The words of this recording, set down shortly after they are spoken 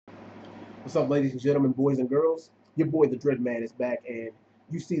What's up, ladies and gentlemen, boys and girls? Your boy, TheDreadman, is back, and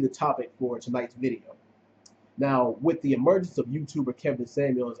you see the topic for tonight's video. Now, with the emergence of YouTuber Kevin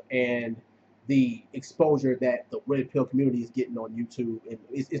Samuels and the exposure that the red pill community is getting on YouTube, and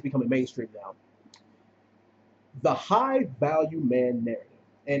it's becoming mainstream now, the high value man narrative.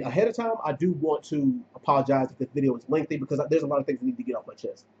 And ahead of time, I do want to apologize if this video is lengthy because there's a lot of things I need to get off my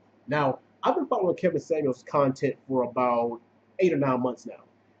chest. Now, I've been following Kevin Samuels' content for about 8 or 9 months now,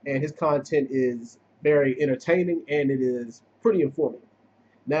 and his content is very entertaining and it is pretty informative.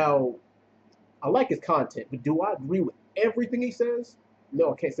 Now, I like his content, but do I agree with everything he says?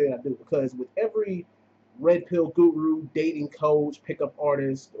 No, I can't say that I do because with every red pill guru, dating coach, pickup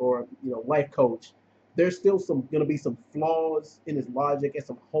artist, or life coach, there's still some gonna be some flaws in his logic and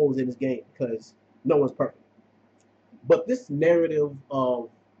some holes in his game because no one's perfect. But this narrative of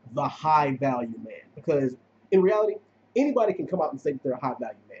the high value man, because in reality, anybody can come out and say that they're a high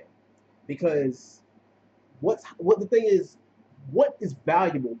value man. Because what the thing is, what is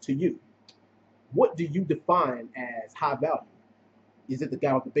valuable to you? What do you define as high value? Is it the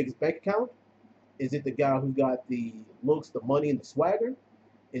guy with the biggest bank account? Is it the guy who got the looks, the money, and the swagger?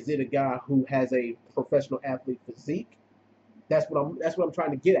 Is it a guy who has a professional athlete physique? That's what I'm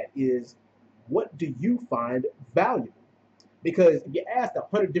trying to get at is what do you find valuable? Because if you ask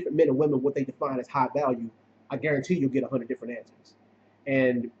 100 different men and women what they define as high value, I guarantee you'll get 100 different answers.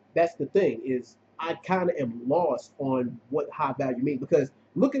 And that's the thing is I kind of am lost on what high value means because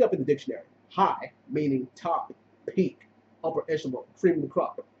looking up in the dictionary, high meaning top, peak, upper echelon, cream of the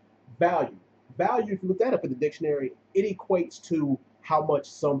crop. Value. Value, if you look that up in the dictionary, it equates to how much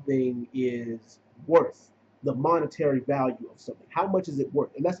something is worth, the monetary value of something. How much is it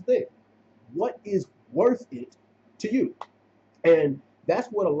worth? And that's the thing. What is worth it to you? And that's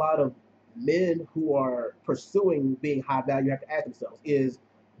what a lot of men who are pursuing being high value have to ask themselves is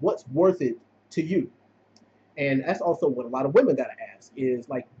what's worth it to you? And that's also what a lot of women got to ask is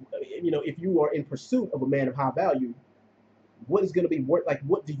like, if you are in pursuit of a man of high value, what is going to be worth? Like,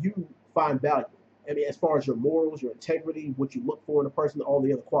 what do you find valuable? I mean, as far as your morals, your integrity, what you look for in a person, all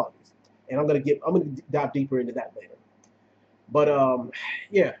the other qualities. And I'm gonna dive deeper into that later. But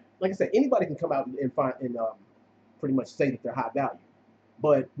yeah, like I said, anybody can come out and find and pretty much say that they're high value.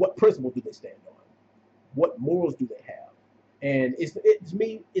 But what principles do they stand on? What morals do they have? And to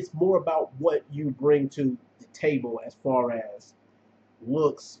me, it's more about what you bring to the table as far as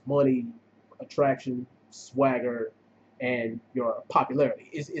looks, money, attraction, swagger, and your popularity.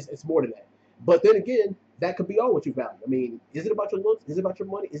 It's more than that. But then again, that could be all what you value. I mean, is it about your looks? Is it about your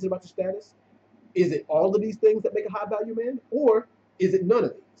money? Is it about your status? Is it all of these things that make a high value man, or is it none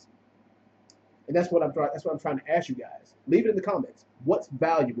of these? And that's what I'm trying. That's what I'm trying to ask you guys. Leave it in the comments. What's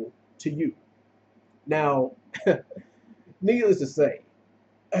valuable to you? Now, needless to say,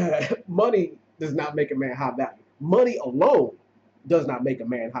 money does not make a man high value. Money alone does not make a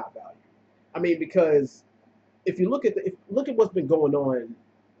man high value. I mean, because if you look at what's been going on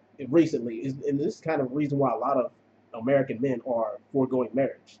recently, and this is kind of the reason why a lot of American men are foregoing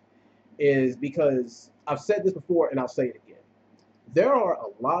marriage, is because I've said this before and I'll say it again. There are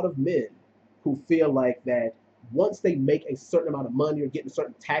a lot of men who feel like that once they make a certain amount of money or get in a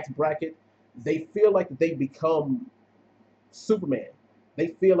certain tax bracket, they feel like that they become Superman. They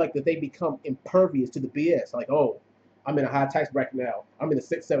feel like that they become impervious to the BS. Like, oh, I'm in a high tax bracket now. I'm in a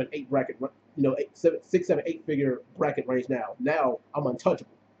 6, 7, 8 bracket, six, seven, 8 figure bracket range now. Now I'm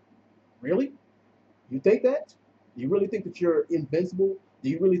untouchable. Really? You think that? Do you really think that you're invincible? Do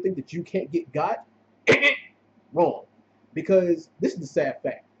you really think that you can't get got? Wrong. Because this is the sad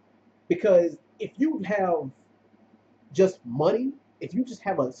fact. Because if you have just money, if you just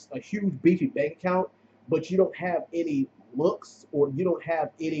have a huge beefy bank account, but you don't have any looks or you don't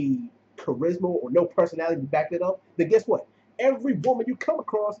have any charisma or no personality to back it up, then guess what? Every woman you come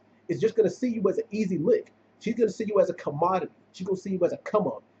across is just gonna see you as an easy lick. She's gonna see you as a commodity. She's gonna see you as a come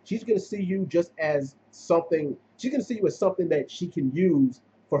up. She's gonna see you just as something. She's gonna see you as something that she can use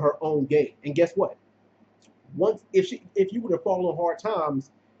for her own gain. And guess what? Once if you were to fall on hard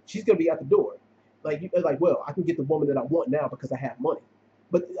times, she's gonna be at the door. Like, well, I can get the woman that I want now because I have money.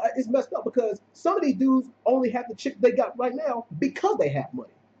 But it's messed up because some of these dudes only have the chick they got right now because they have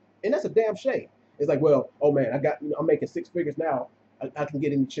money, and that's a damn shame. It's like, well, oh man, I'm making 6 figures now. I can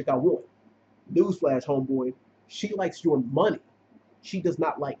get any chick I want. Newsflash, homeboy, she likes your money. She does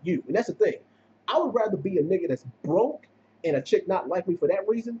not like you, and that's the thing. I would rather be a nigga that's broke and a chick not like me for that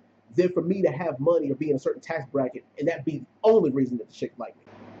reason than for me to have money or be in a certain tax bracket and that be the only reason that the chick like me.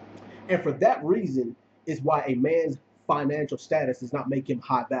 And for that reason is why a man's financial status does not make him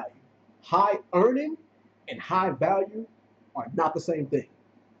high value. High earning and high value are not the same thing.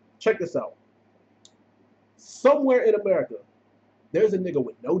 Check this out. Somewhere in America, there's a nigga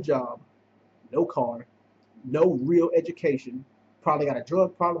with no job, no car, no real education, probably got a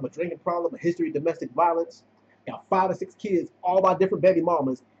drug problem, a drinking problem, a history of domestic violence, got 5 or 6 kids, all by different baby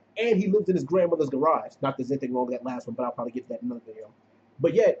mamas, and he lives in his grandmother's garage. Not that there's anything wrong with that last one, but I'll probably get to that in another video.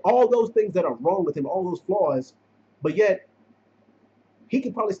 But yet, all those things that are wrong with him, all those flaws, but yet, he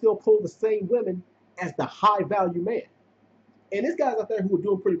can probably still pull the same women as the high value man. And there's guys out there who are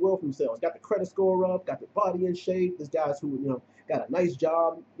doing pretty well for themselves. Got the credit score up, got their body in shape. There's guys who, got a nice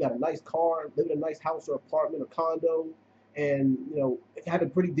job, got a nice car, live in a nice house or apartment or condo, and, have a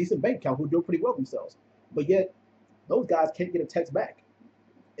pretty decent bank account who are doing pretty well for themselves. But yet, those guys can't get a text back.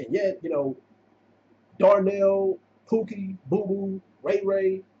 And yet, Darnell, Pookie, Boo Boo, Ray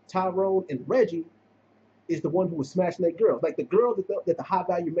Ray, Tyrone, and Reggie is the one who was smashing that girl. Like the girl that the high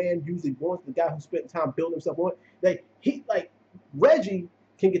value man usually wants, the guy who spent time building himself on. Reggie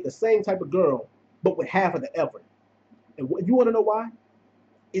can get the same type of girl, but with half of the effort. And what you want to know why?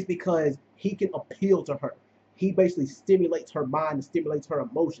 It's because he can appeal to her. He basically stimulates her mind and stimulates her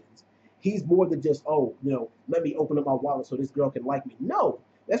emotions. He's more than just, let me open up my wallet so this girl can like me. No,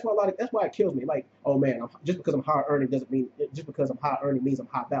 that's why it kills me. Like, oh man, just because I'm high earning doesn't mean just because I'm high earning means I'm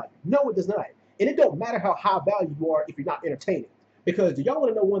high value. No, it does not. And it don't matter how high value you are if you're not entertaining. Because do y'all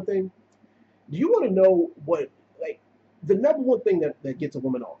want to know one thing? Do you want to know what, the number one thing that gets a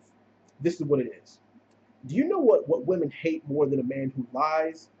woman off? This is what it is. Do you know what women hate more than a man who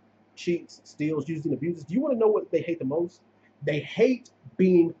lies, cheats, steals, uses, and abuses? Do you want to know what they hate the most? They hate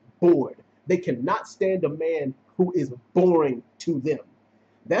being bored. They cannot stand a man who is boring to them.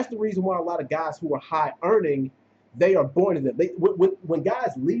 That's the reason why a lot of guys who are high earning, they are boring to them. When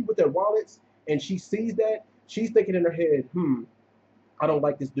guys leave with their wallets and she sees that, she's thinking in her head, I don't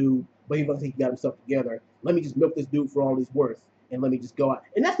like this dude, but he looks like he got himself together. Let me just milk this dude for all he's worth, and let me just go out.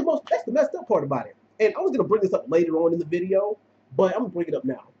 And that's the messed up part about it. And I was gonna bring this up later on in the video, but I'm gonna bring it up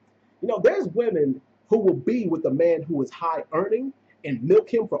now. There's women who will be with a man who is high earning and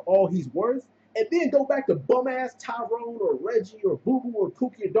milk him for all he's worth, and then go back to bum ass Tyrone or Reggie or Boo Boo or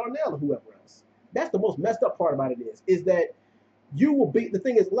Pookie or Darnell or whoever else. That's the most messed up part about it is that you will be. The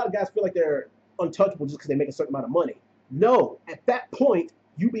thing is, a lot of guys feel like they're untouchable just because they make a certain amount of money. No, at that point,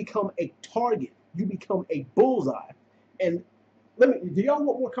 you become a target. You become a bullseye. And do y'all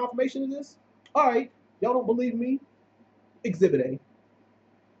want more confirmation of this? All right, y'all don't believe me? Exhibit A.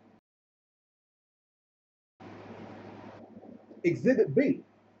 Exhibit B.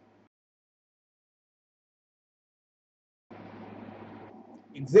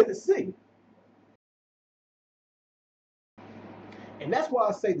 Exhibit C. And that's why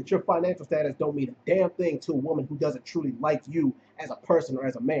I say that your financial status don't mean a damn thing to a woman who doesn't truly like you as a person or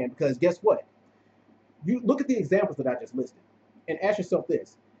as a man. Because guess what? You look at the examples that I just listed and ask yourself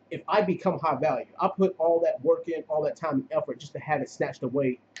this. If I become high value, I put all that work in, all that time and effort just to have it snatched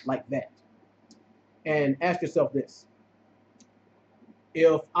away like that. And ask yourself this.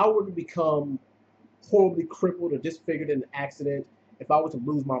 If I were to become horribly crippled or disfigured in an accident, if I were to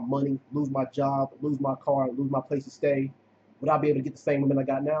lose my money, lose my job, lose my car, lose my place to stay, would I be able to get the same women I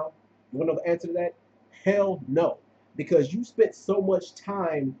got now? You want to know the answer to that? Hell no. Because you spent so much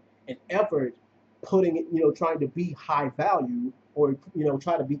time and effort putting it, trying to be high value or,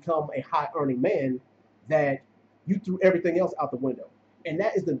 try to become a high earning man that you threw everything else out the window. And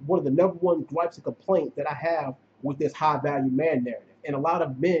that is one of the number one gripes and complaint that I have with this high value man narrative. And a lot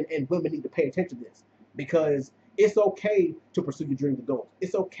of men and women need to pay attention to this because it's okay to pursue your dreams and goals.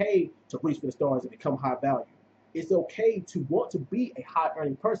 It's okay to reach for the stars and become high value. It's okay to want to be a high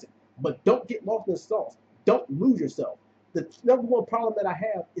earning person, but don't get lost in the sauce. Don't lose yourself. The number one problem that I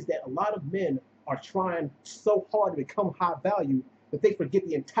have is that a lot of men are trying so hard to become high value that they forget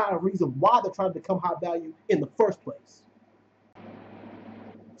the entire reason why they're trying to become high value in the first place.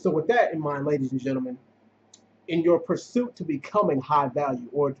 So with that in mind, ladies and gentlemen, in your pursuit to becoming high value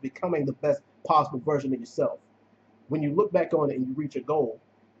or to becoming the best possible version of yourself, when you look back on it and you reach a goal,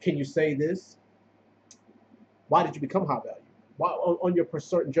 can you say this? Why did you become high value? Why on your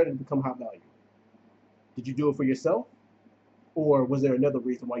certain journey to become high value? Did you do it for yourself? Or was there another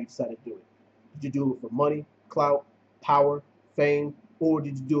reason why you decided to do it? Did you do it for money, clout, power, fame, or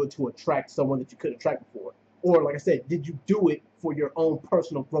did you do it to attract someone that you couldn't attract before? Or like I said, did you do it for your own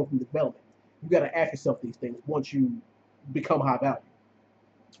personal growth and development? You got to ask yourself these things once you become high value.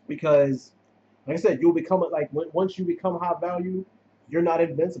 Because like I said, you'll become once you become high value, you're not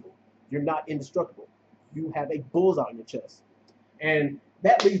invincible. You're not indestructible. You have a bullseye on your chest. And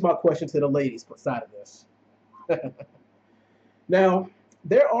that leaves my question to the ladies side of this. Now,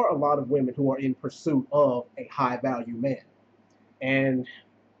 there are a lot of women who are in pursuit of a high value man. And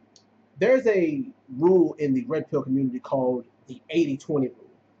there's a rule in the red pill community called the 80-20 rule,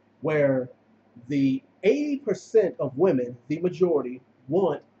 where the 80% of women, the majority,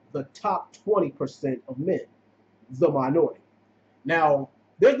 want the top 20% of men, the minority. Now,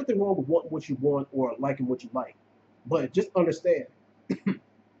 there's nothing wrong with wanting what you want or liking what you like, but just understand,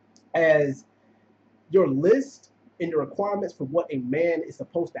 as your list and your requirements for what a man is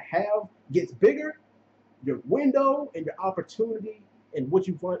supposed to have gets bigger, your window and your opportunity and what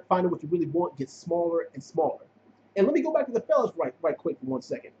you find what you really want gets smaller and smaller. And let me go back to the fellas right quick for 1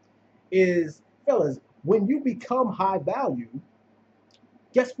 second. Is fellas, when you become high value,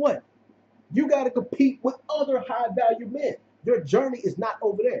 guess what? You got to compete with other high value men. Your journey is not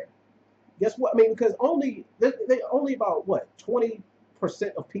over there. Guess what? I mean, because they only about what 20%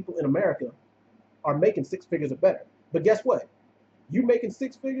 of people in America are making six figures or better. But guess what? You making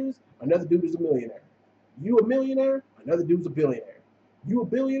six figures, another dude is a millionaire. You a millionaire, another dude's a billionaire. You a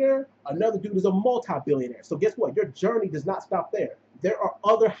billionaire, another dude is a multi-billionaire. So guess what? Your journey does not stop there. There are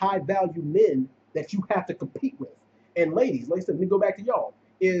other high-value men that you have to compete with. And ladies, like I said, let me go back to y'all.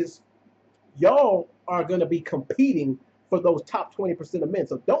 Is y'all are going to be competing for those top 20% of men.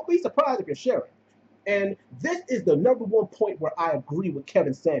 So don't be surprised if you're sharing. And this is the number one point where I agree with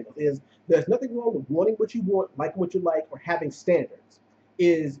Kevin Samuels is there's nothing wrong with wanting what you want, liking what you like, or having standards.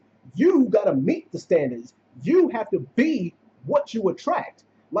 Is you gotta meet the standards. You have to be what you attract.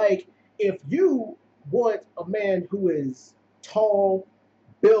 Like if you want a man who is tall,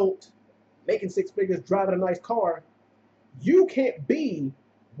 built, making six figures, driving a nice car, you can't be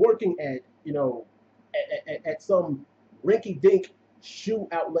working at at some rinky dink shoe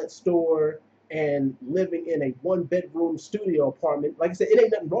outlet store and living in a one bedroom studio apartment. Like I said, it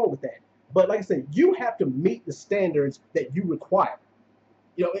ain't nothing wrong with that. But like I said, you have to meet the standards that you require.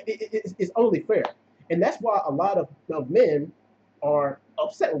 It's only fair, and that's why a lot of men are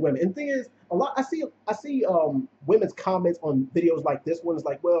upset with women. And the thing is, I see women's comments on videos like this one is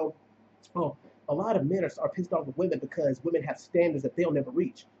like, well, oh, a lot of men are pissed off with women because women have standards that they'll never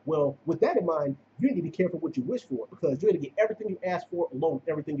reach. Well, with that in mind, you need to be careful what you wish for because you're going to get everything you asked for along with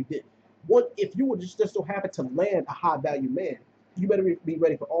everything you did. What if you were just so happen to land a high value man? You better be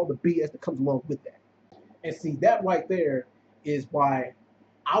ready for all the BS that comes along with that. And see, that right there is why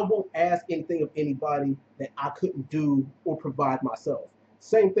I won't ask anything of anybody that I couldn't do or provide myself.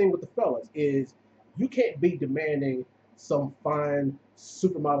 Same thing with the fellas is you can't be demanding some fine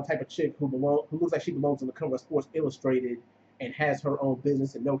supermodel type of chick who looks like she belongs on the cover of Sports Illustrated and has her own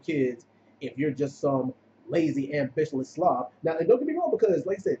business and no kids if you're just some lazy, ambitionless slob. Now, and don't get me wrong, because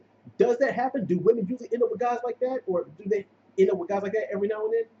like I said, does that happen? Do women usually end up with guys like that, or do they end up with guys like that every now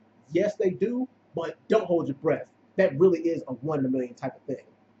and then? Yes, they do, but don't hold your breath. That really is a one in a million type of thing.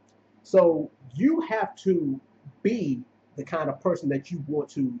 So you have to be the kind of person that you want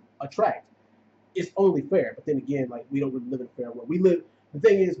to attract. It's only fair, but then again, like we don't really live in a fair world. We live. The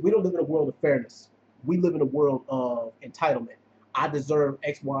thing is, we don't live in a world of fairness. We live in a world of entitlement. I deserve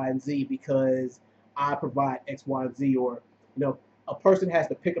X, Y, and Z because I provide X, Y, and Z, or a person has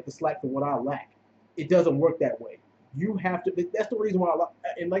to pick up the slack for what I lack. It doesn't work that way. You have to. That's the reason why.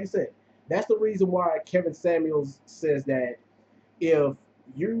 And like I said, that's the reason why Kevin Samuels says that if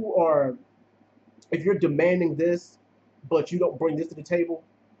you are if you're demanding this, but you don't bring this to the table,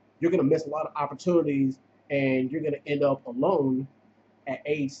 you're going to miss a lot of opportunities and you're going to end up alone at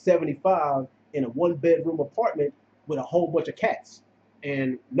age 75 in a one bedroom apartment with a whole bunch of cats.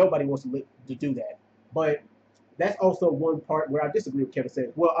 And nobody wants to do that. But that's also one part where I disagree with Kevin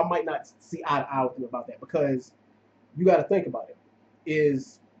saying, well, I might not see eye to eye with him about that because you got to think about it.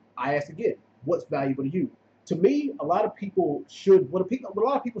 Is I ask again, what's valuable to you? To me, a lot of people should what a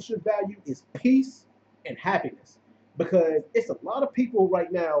lot of people should value is peace and happiness because it's a lot of people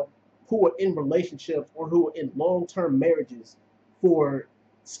right now who are in relationships or who are in long-term marriages for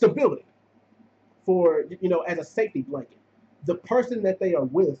stability, for as a safety blanket. The person that they are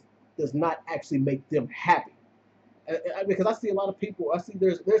with does not actually make them happy. Because I see a lot of people. I see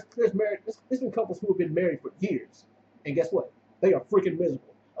there's married. There's been couples who have been married for years, and guess what? They are freaking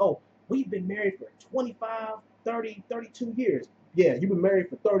miserable. Oh, we've been married for 25, 30, 32 years. Yeah, you've been married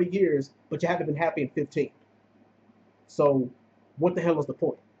for 30 years, but you haven't been happy in 15. So, what the hell is the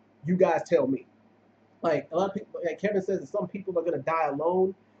point? You guys tell me. Like a lot of people, like Kevin says, that some people are gonna die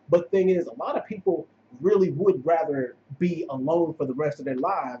alone. But the thing is, a lot of people really would rather be alone for the rest of their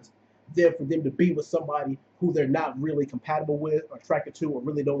lives than for them to be with somebody who they're not really compatible with, or attracted to, or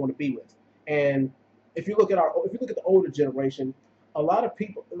really don't want to be with. And if you look at the older generation, a lot of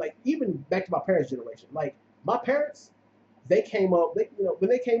people, like even back to my parents' generation, like my parents, they came up, when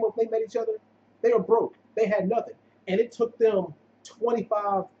they came up, they met each other, they were broke, they had nothing, and it took them.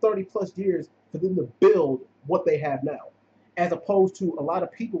 25, 30 plus years for them to build what they have now, as opposed to a lot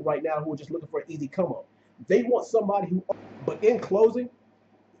of people right now who are just looking for an easy come up. They want somebody who, but in closing,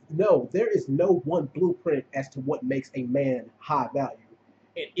 no, there is no one blueprint as to what makes a man high value.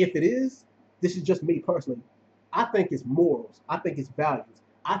 And if it is, this is just me personally. I think it's morals. I think it's values.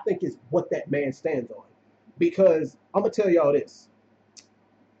 I think it's what that man stands on. Because I'm gonna tell y'all this.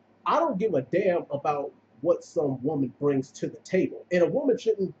 I don't give a damn about what some woman brings to the table. And a woman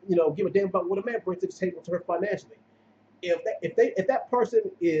shouldn't, give a damn about what a man brings to the table to her financially. If that person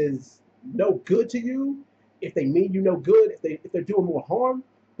is no good to you, if they mean you no good, if they're doing more harm,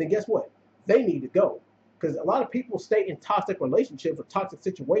 then guess what? They need to go. Because a lot of people stay in toxic relationships or toxic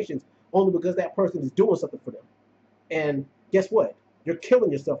situations only because that person is doing something for them. And guess what? You're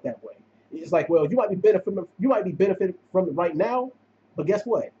killing yourself that way. It's like, well, you might be benefiting from it right now, but guess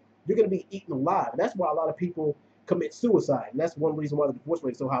what? You're gonna be eaten alive. And that's why a lot of people commit suicide. And that's one reason why the divorce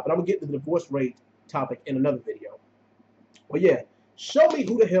rate is so high. But I'm gonna get to the divorce rate topic in another video. But yeah, show me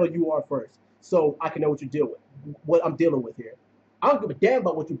who the hell you are first, so I can know what you deal with, what I'm dealing with here. I don't give a damn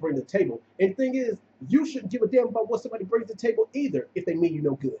about what you bring to the table. And the thing is, you shouldn't give a damn about what somebody brings to the table either, if they mean you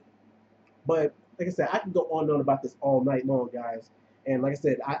no good. But like I said, I can go on and on about this all night long, guys. And like I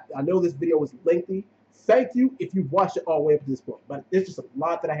said, I know this video was lengthy. Thank you if you watched it all the way up to this point. But there's just a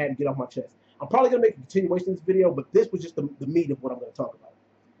lot that I had to get off my chest. I'm probably going to make a continuation of this video, but this was just the meat of what I'm going to talk about.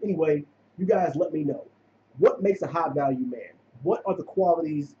 Anyway, you guys let me know. What makes a high value man? What are the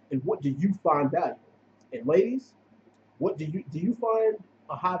qualities and what do you find valuable? And ladies, what do you find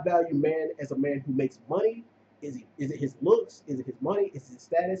a high value man as a man who makes money? Is it his looks? Is it his money? Is it his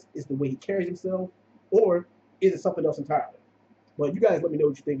status? Is it the way he carries himself? Or is it something else entirely? Well, you guys let me know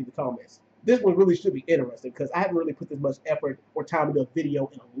what you think in the comments. This one really should be interesting because I haven't really put this much effort or time into a video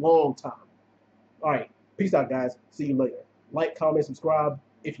in a long time. All right, peace out, guys. See you later. Like, comment, subscribe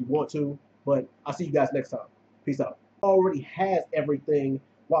if you want to, but I'll see you guys next time. Peace out. Already has everything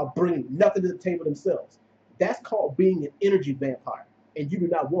while bringing nothing to the table themselves. That's called being an energy vampire, and you do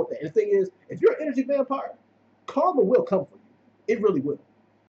not want that. And the thing is, if you're an energy vampire, karma will come for you. It really will.